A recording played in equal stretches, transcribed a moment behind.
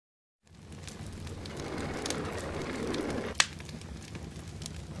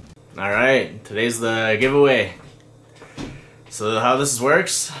Alright, today's the giveaway. So how this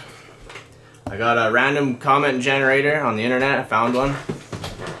works, I got a random comment generator on the internet. I found one.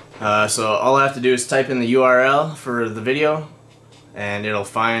 So all I have to do is type in the URL for the video and it'll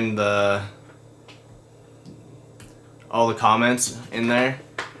find all the comments in there,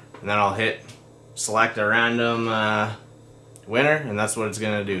 and then I'll hit select a random winner, and that's what it's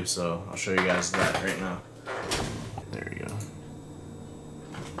gonna do. So I'll show you guys that right now. There we go.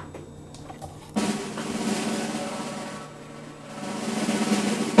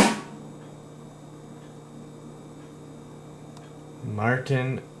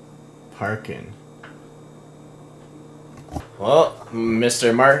 Martin Parkin. Well,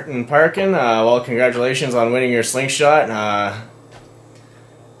 Mr. Martin Parkin, well, congratulations on winning your slingshot.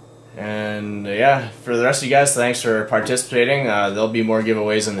 And yeah, for the rest of you guys, thanks for participating. There'll be more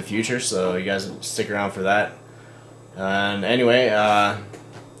giveaways in the future, so you guys stick around for that. And anyway,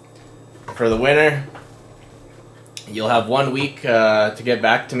 for the winner, you'll have 1 week to get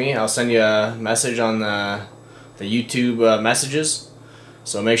back to me. I'll send you a message on the YouTube messages,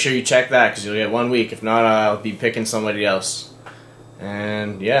 so make sure you check that because you'll get 1 week. If not, I'll be picking somebody else.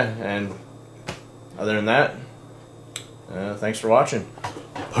 And yeah, and other than that, thanks for watching.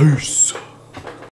 Peace.